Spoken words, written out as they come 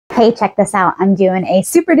Hey, check this out. I'm doing a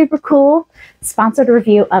super duper cool sponsored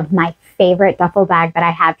review of my favorite duffel bag that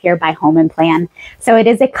I have here by Home & Plan. So it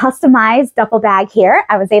is a customized duffel bag here.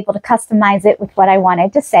 I was able to customize it with what I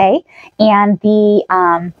wanted to say. And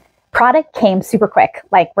the product came super quick.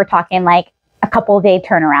 Like we're talking like a couple day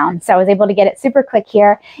turnaround. So I was able to get it super quick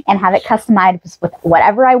here and have it customized with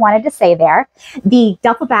whatever I wanted to say there. The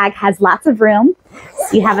duffel bag has lots of room.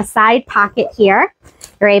 So you have a side pocket here.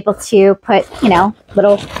 You're able to put,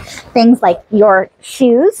 little things like your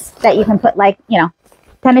shoes that you can put like,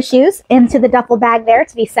 tennis shoes into the duffel bag there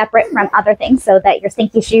to be separate from other things so that your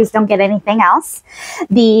stinky shoes don't get anything else.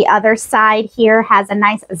 The other side here has a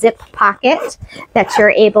nice zip pocket that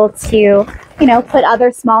you're able to, put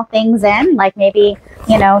other small things in, like maybe,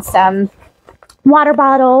 some water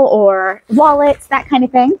bottle or wallets, that kind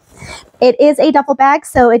of thing. It is a duffel bag,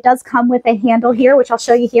 so it does come with a handle here, which I'll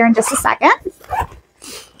show you here in just a second.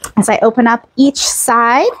 As I open up each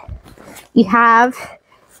side, you have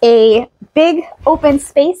a big open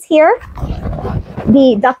space here.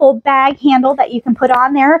 The duffel bag handle that you can put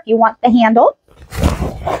on there if you want the handle.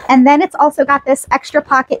 And then it's also got this extra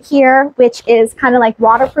pocket here, which is kind of like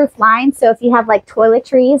waterproof lined. So if you have like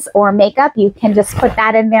toiletries or makeup, you can just put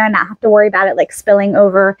that in there and not have to worry about it like spilling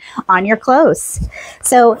over on your clothes.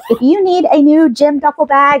 So if you need a new gym duffel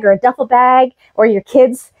bag or a duffel bag, or your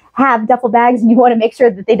kids have duffel bags and you want to make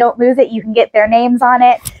sure that they don't lose it, you can get their names on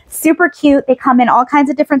it. Super cute. They come in all kinds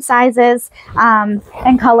of different sizes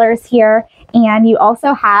and colors here. And you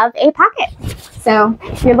also have a pocket. So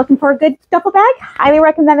if you're looking for a good duffel bag, highly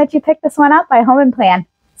recommend that you pick this one up by Home & Plan.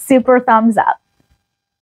 Super thumbs up.